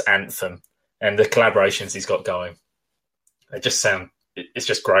dance anthem, and the collaborations he's got going, it's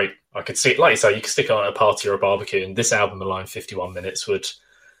just great. I could see it, like you say, you could stick it on a party or a barbecue, and this album alone, 51 minutes, would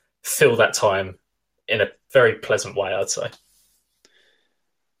fill that time in a very pleasant way, I'd say.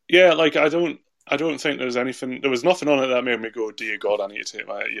 Yeah, like I don't think there was nothing on it that made me go, dear God, I need to take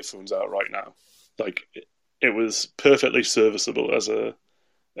my earphones out right now. Like, it was perfectly serviceable as an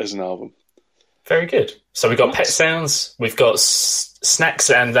album. Very good. So we've got Pet Sounds, we've got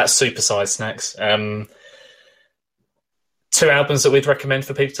Snacks, and that's Supersized Snacks. 2 albums that we'd recommend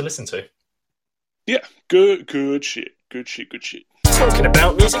for people to listen to. Yeah, good shit. Talking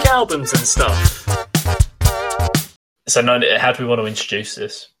about music albums and stuff. So, how do we want to introduce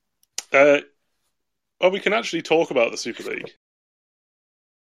this? Well, we can actually talk about the Super League.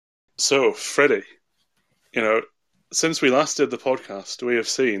 So, Freddie, since we last did the podcast, we have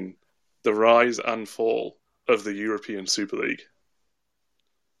seen the rise and fall of the European Super League.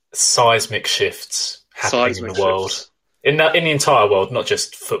 Seismic shifts happening in the world. In the entire world, not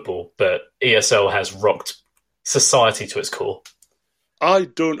just football, but ESL has rocked society to its core. I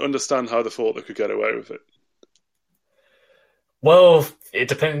don't understand how they thought they could get away with it. Well, it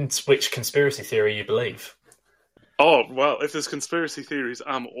depends which conspiracy theory you believe. Oh, well, if there's conspiracy theories,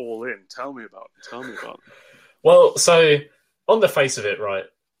 I'm all in. Tell me about it. Well, so, on the face of it, right,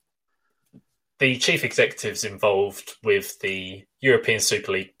 the chief executives involved with the European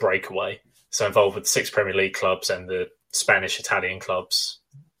Super League breakaway, so involved with 6 Premier League clubs and the Spanish, Italian clubs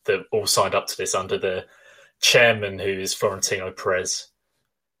that all signed up to this under the chairman, who is Florentino Perez,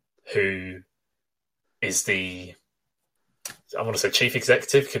 who is I want to say chief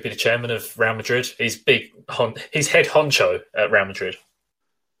executive, could be the chairman of Real Madrid. He's he's head honcho at Real Madrid.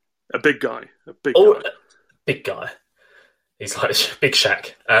 A big guy. Big guy. He's like Big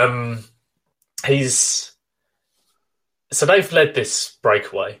Shaq. So they've led this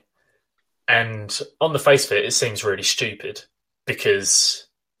breakaway, and on the face of it, it seems really stupid because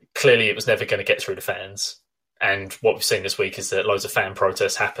clearly it was never going to get through the fans, And what we've seen this week is that loads of fan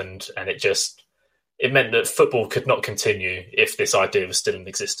protests happened, and it meant that football could not continue if this idea was still in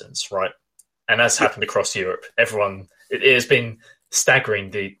existence, right? And that's happened across Europe. It has been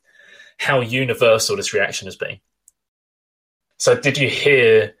staggering how universal this reaction has been. So did you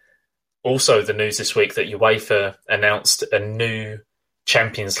hear also the news this week that UEFA announced a new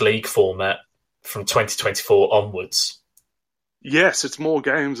Champions League format from 2024 onwards? Yes, it's more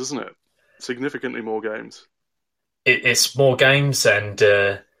games, isn't it? Significantly more games. It's more games,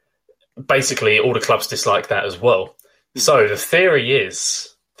 and basically all the clubs dislike that as well. So the theory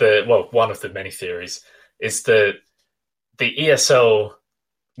is one of the many theories is that the ESL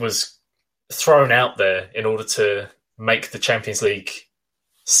was thrown out there in order to make the Champions League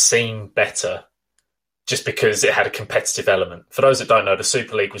seem better, just because it had a competitive element. For those that don't know, the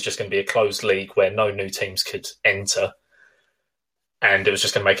Super League was just going to be a closed league where no new teams could enter, and it was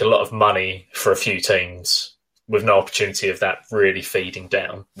just going to make a lot of money for a few teams with no opportunity of that really feeding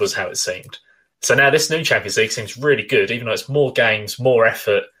down, was how it seemed. So now this new Champions League seems really good, even though it's more games, more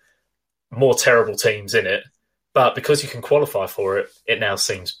effort, more terrible teams in it. But because you can qualify for it, it now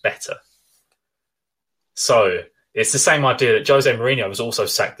seems better. So it's the same idea that Jose Mourinho was also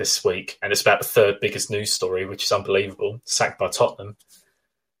sacked this week, and it's about the third biggest news story, which is unbelievable, sacked by Tottenham.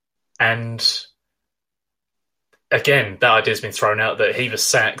 And again, that idea has been thrown out that he was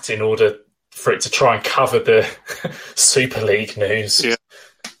sacked in order for it to try and cover the Super League news. Yeah.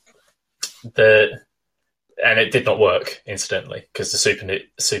 And it did not work, incidentally, because the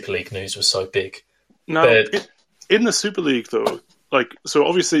Super League news was so big. Now, in the Super League, though, so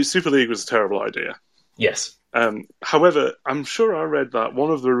obviously Super League was a terrible idea. Yes. However, I'm sure I read that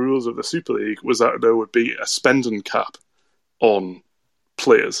one of the rules of the Super League was that there would be a spending cap on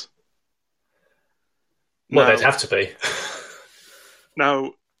players. Well, there'd have to be.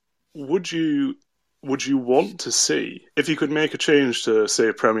 Now, would you want to see, if you could make a change to,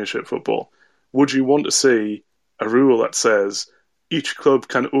 say, Premiership football, would you want to see a rule that says each club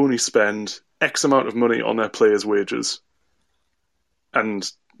can only spend X amount of money on their players' wages and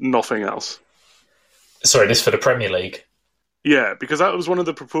nothing else? Sorry, this for the Premier League? Yeah, because that was one of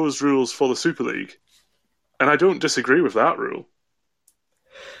the proposed rules for the Super League. And I don't disagree with that rule.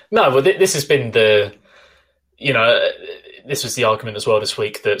 No, well, this has been this was the argument as well this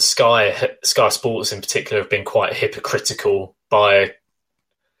week that Sky Sports in particular have been quite hypocritical by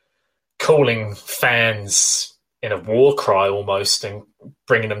calling fans in a war cry almost and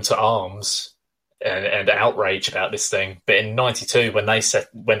bringing them to arms and outrage about this thing. But in '92,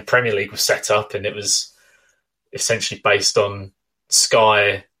 when Premier League was set up, and it was essentially based on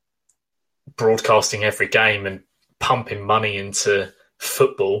Sky broadcasting every game and pumping money into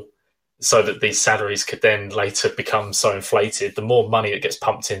football, so that these salaries could then later become so inflated. The more money that gets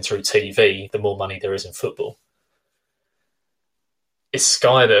pumped in through TV, the more money there is in football. It's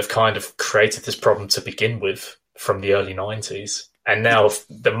Sky that have kind of created this problem to begin with from the early 90s. And now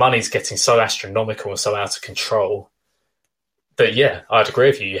the money's getting so astronomical and so out of control that, yeah, I'd agree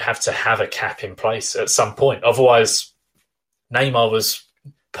with you. You have to have a cap in place at some point. Otherwise, Neymar was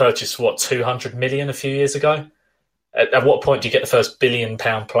purchased, $200 million a few years ago? At what point do you get the first £1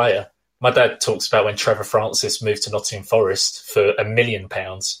 billion player? My dad talks about when Trevor Francis moved to Nottingham Forest for £1 million.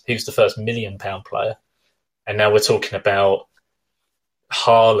 He was the first £1 million player. And now we're talking about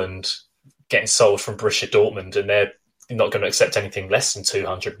Haaland getting sold from Borussia Dortmund, and they're not going to accept anything less than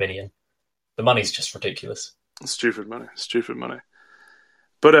 200 million. The money's just ridiculous. Stupid money.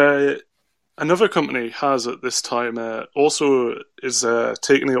 But another company has at this time also is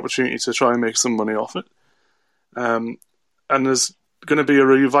taking the opportunity to try and make some money off it. And there's going to be a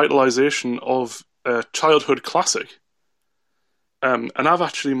revitalization of a childhood classic. And I've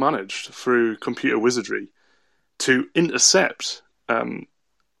actually managed, through computer wizardry, to intercept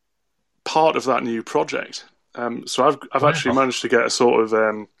part of that new project. So I've actually managed to get a sort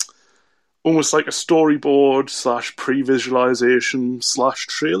of almost like a storyboard / pre-visualization /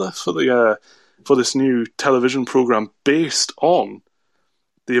 trailer for this new television program based on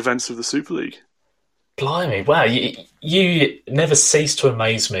the events of the Super League. Blimey, wow. You never cease to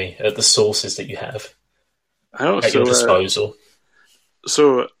amaze me at the sources that you have at your disposal.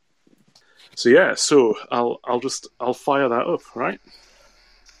 So I'll fire that up, right?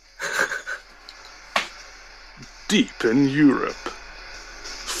 Deep in Europe,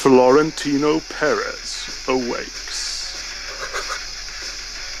 Florentino Perez awakes.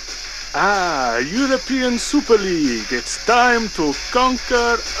 European Super League, it's time to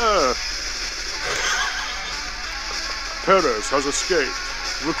conquer Earth. Perez has escaped.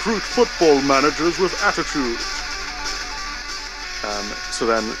 Recruit football managers with attitude. So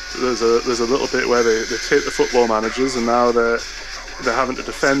then there's a little bit where they take the football managers, and now they're having to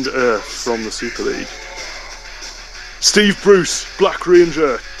defend Earth from the Super League. Steve Bruce, Black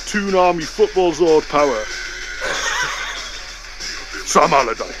Ranger, Toon Army Football Zord Power. Sam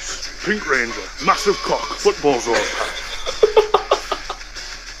Allardyce, Pink Ranger, Massive Cock, Football Zord Power.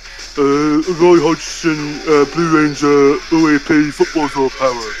 Roy Hodgson, Blue Ranger, OAP, Football Zord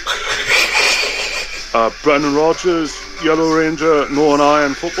Power. Brendan Rodgers, Yellow Ranger, Northern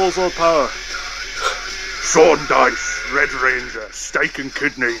Iron, Football Zord Power. Sean Dyche, Red Ranger, Steak and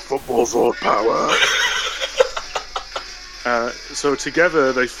Kidney, Football Zord Power. So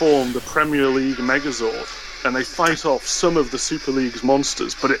together they form the Premier League Megazord, and they fight off some of the Super League's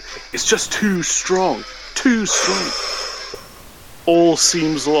monsters, but it's just too strong. Too strong. All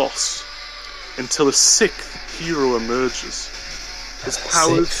seems lost until a sixth hero emerges. His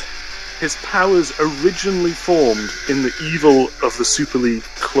powers originally formed in the evil of the Super League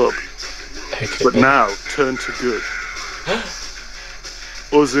club, but now turn to good.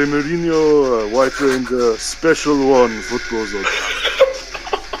 Jose Mourinho, White Ranger, Special One, Football Zone.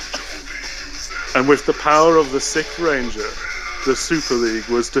 And with the power of the Sixth Ranger, the Super League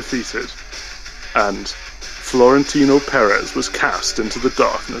was defeated, and Florentino Perez was cast into the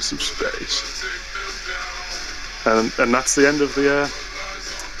darkness of space. And that's the end of the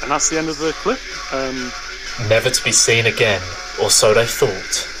clip. Never to be seen again, or so they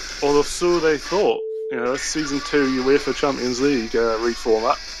thought. Or so they thought. You know, season 2 UEFA Champions League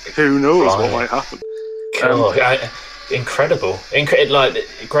reformat. Who knows what might happen? Cool. Incredible.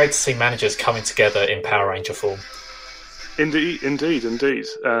 Great to see managers coming together in Power Ranger form. Indeed.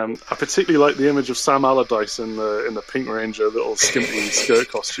 I particularly like the image of Sam Allardyce in the Pink Ranger little skimpy skirt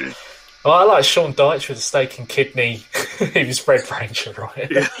costume. Well, I like Sean Dyche with the steak and kidney. He was Red Ranger, right?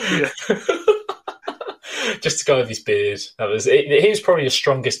 Yeah. Just to go with his beard. He was probably the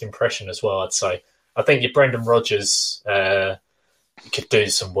strongest impression as well, I'd say. I think your Brendan Rodgers could do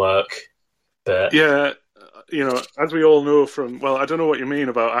some work. But yeah, you know, as we all know from... Well, I don't know what you mean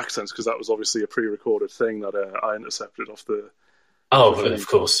about accents, because that was obviously a pre-recorded thing that I intercepted off the... Oh, of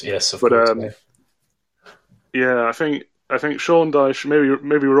course, yes, of course. Yeah, I think Sean Dyche,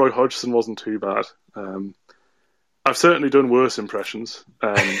 maybe Roy Hodgson wasn't too bad. I've certainly done worse impressions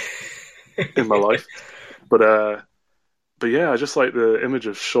in my life, but yeah, I just like the image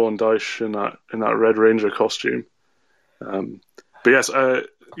of Sean Dyche in that Red Ranger costume. But yes,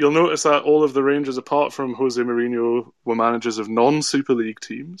 you'll notice that all of the Rangers, apart from Jose Mourinho, were managers of non-Super League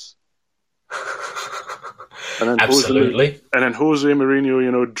teams. And then Absolutely. Jose Mourinho,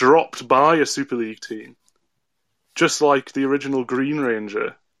 you know, dropped by a Super League team. Just like the original Green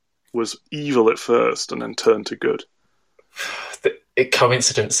Ranger was evil at first and then turned to good. The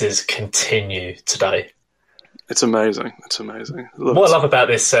coincidences continue today. It's amazing. What I love about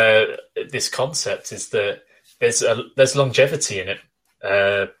this concept is that there's longevity in it.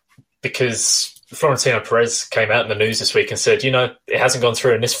 Because Florentino Perez came out in the news this week and said, you know, it hasn't gone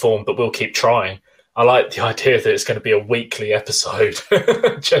through in this form, but we'll keep trying. I like the idea that it's going to be a weekly episode.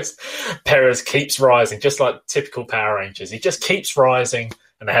 Just Perez keeps rising, just like typical Power Rangers. He just keeps rising,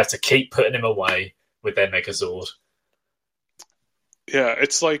 and they have to keep putting him away with their Megazord. Yeah,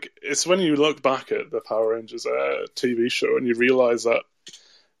 it's when you look back at the Power Rangers TV show and you realise that,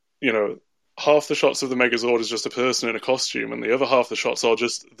 you know, half the shots of the Megazord is just a person in a costume, and the other half of the shots are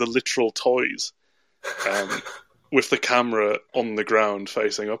just the literal toys. With the camera on the ground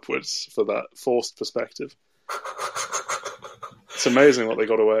facing upwards for that forced perspective. It's amazing what they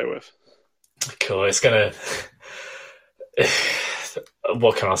got away with. Cool. It's going to...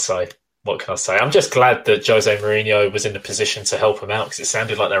 What can I say? I'm just glad that Jose Mourinho was in the position to help him out, because it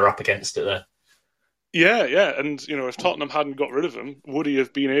sounded like they were up against it there. Yeah. And, you know, if Tottenham hadn't got rid of him, would he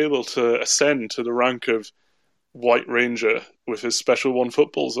have been able to ascend to the rank of White Ranger with his Special One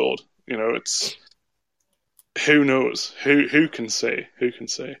Football Zord? You know, it's... Who knows? Who can say?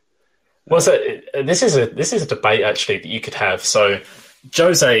 Well, so this is a debate actually that you could have. So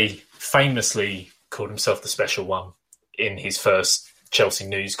Jose famously called himself the Special One in his first Chelsea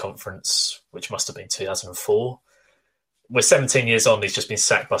news conference, which must have been 2004. We're 17 years on. He's just been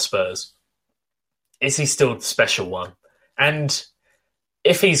sacked by Spurs. Is he still the Special One? And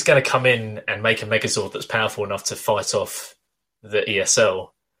if he's going to come in and make a Megazord that's powerful enough to fight off the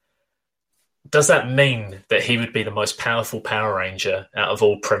ESL, does that mean that he would be the most powerful Power Ranger out of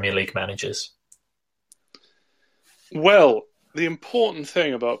all Premier League managers? Well, the important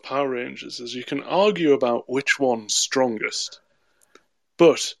thing about Power Rangers is you can argue about which one's strongest,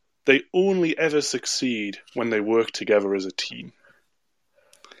 but they only ever succeed when they work together as a team.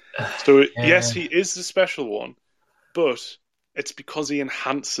 So, yes, he is the Special One, but It's because he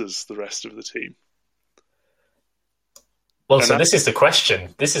enhances the rest of the team. Well, so this is the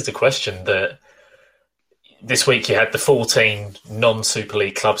question. This is the question that this week you had the 14 non-Super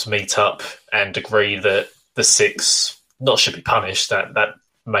League clubs meet up and agree that the 6 not should be punished. That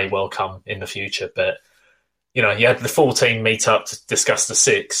may well come in the future. But, you had the 14 meet up to discuss the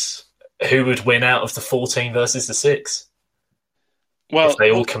 6. Who would win out of the 14 versus the 6? Well, if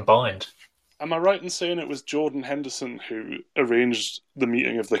they all combined. Am I right in saying it was Jordan Henderson who arranged the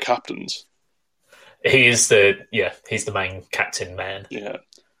meeting of the captains? He's the main captain man. Yeah.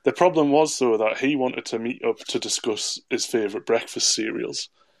 The problem was, though, that he wanted to meet up to discuss his favourite breakfast cereals.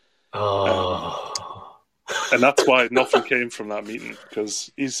 Oh. And that's why nothing came from that meeting,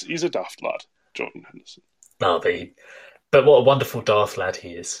 because he's a daft lad, Jordan Henderson. But what a wonderful daft lad he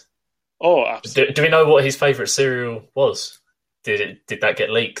is. Oh, absolutely. Do we know what his favourite cereal was? Did that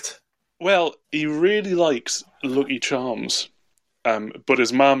get leaked? Well, he really likes Lucky Charms, but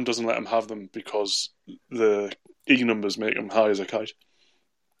his mum doesn't let him have them because the E numbers make him high as a kite.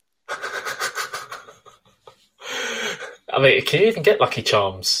 I mean, can you even get Lucky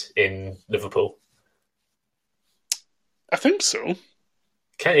Charms in Liverpool? I think so.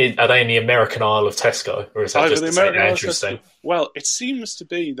 Are they in the American Isle of Tesco, or is that just the St Andrews thing? Well, it seems to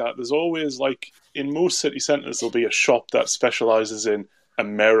be that there's always, like, in most city centres, there'll be a shop that specialises in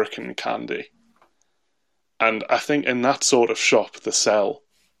American candy, and I think in that sort of shop they sell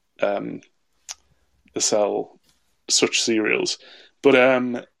such cereals. But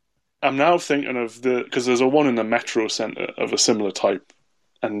I'm now thinking of because there's a one in the Metro Centre of a similar type,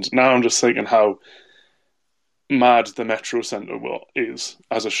 and now I'm just thinking how mad the Metro Centre is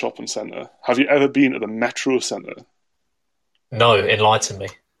as a shopping centre. Have you ever been to the Metro Centre? No, enlighten me.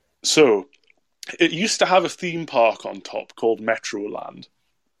 So, it used to have a theme park on top called Metroland,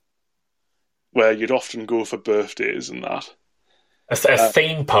 where you'd often go for birthdays and that. A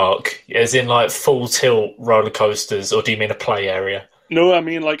theme park, as in like full tilt roller coasters, or do you mean a play area? No, I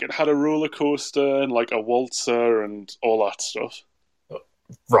mean like it had a roller coaster and like a waltzer and all that stuff.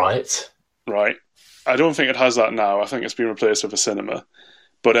 Right. I don't think it has that now. I think it's been replaced with a cinema.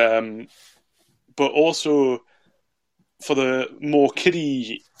 But also for the more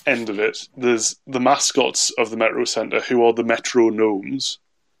kiddie end of it, there's the mascots of the Metro Centre, who are the Metro Gnomes,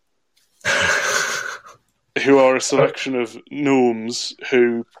 who are a selection of gnomes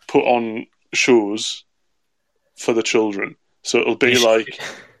who put on shows for the children. So it'll be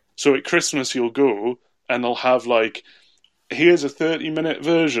so at Christmas you'll go and they'll have like, here's a 30-minute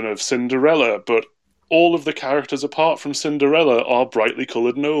version of Cinderella, but all of the characters apart from Cinderella are brightly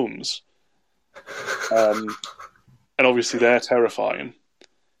coloured gnomes. And obviously they're terrifying.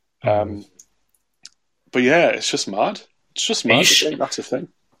 But yeah, it's just mad. It's just mad. I think that's a thing.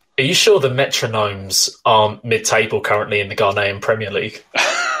 Are you sure the Metronomes aren't mid-table currently in the Ghanaian Premier League?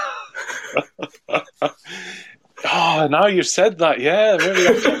 Oh, now you've said that, yeah. Maybe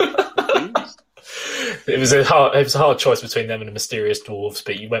it was a hard choice between them and the Mysterious Dwarves,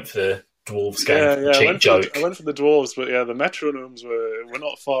 but you went for the Dwarves game. Yeah, cheap joke. I went for the Dwarves, but yeah, the Metronomes were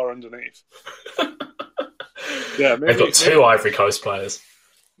not far underneath. Yeah, they've got 2 Ivory Coast players.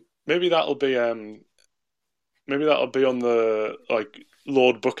 Maybe that'll be on the like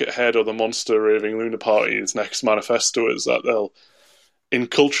Lord Buckethead or the Monster Raving Lunar Party's next manifesto, is that they'll, in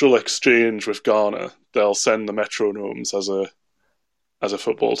cultural exchange with Ghana, they'll send the Metronomes as a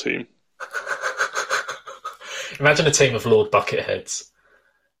football team. Imagine a team of Lord Bucketheads.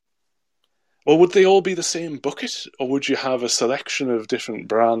 Or would they all be the same bucket, or would you have a selection of different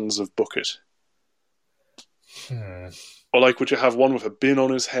brands of bucket? Or like, would you have one with a bin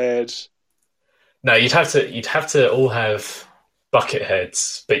on his head? No, you'd have to all have bucket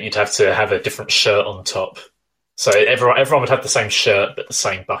heads, but you'd have to have a different shirt on top. So everyone would have the same shirt but the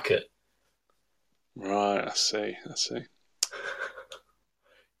same bucket. Right, I see. So,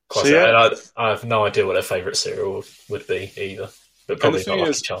 yeah. I have no idea what their favourite cereal would be either, but probably not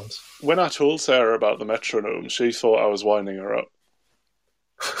Lucky Charms. When I told Sarah about the Metronome, she thought I was winding her up.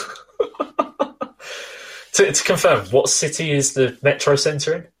 To confirm, what city is the Metro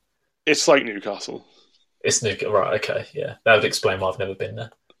Centre in? It's like Newcastle. It's Newcastle, right? Okay, yeah, that would explain why I've never been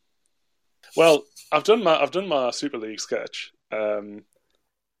there. Well, I've done my Super League sketch. Thank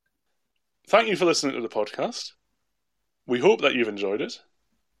you for listening to the podcast. We hope that you've enjoyed it.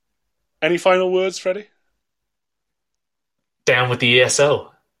 Any final words, Freddie? Down with the ESL.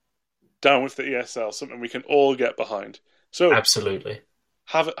 Down with the ESL, something we can all get behind. So absolutely.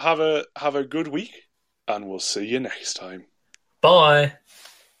 Have a good week, and we'll see you next time. Bye.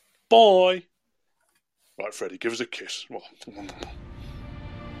 Bye. Right, Freddie, give us a kiss.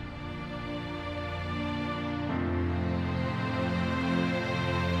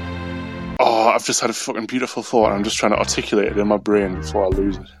 I've just had a fucking beautiful thought and I'm just trying to articulate it in my brain before I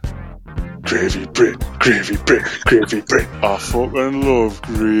lose it. Gravy brain, gravy brain, gravy brain. I fucking love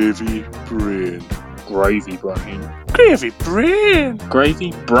gravy brain. Gravy brain. Gravy brain.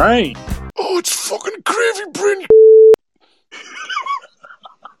 Gravy brain. Oh, it's fucking gravy brain.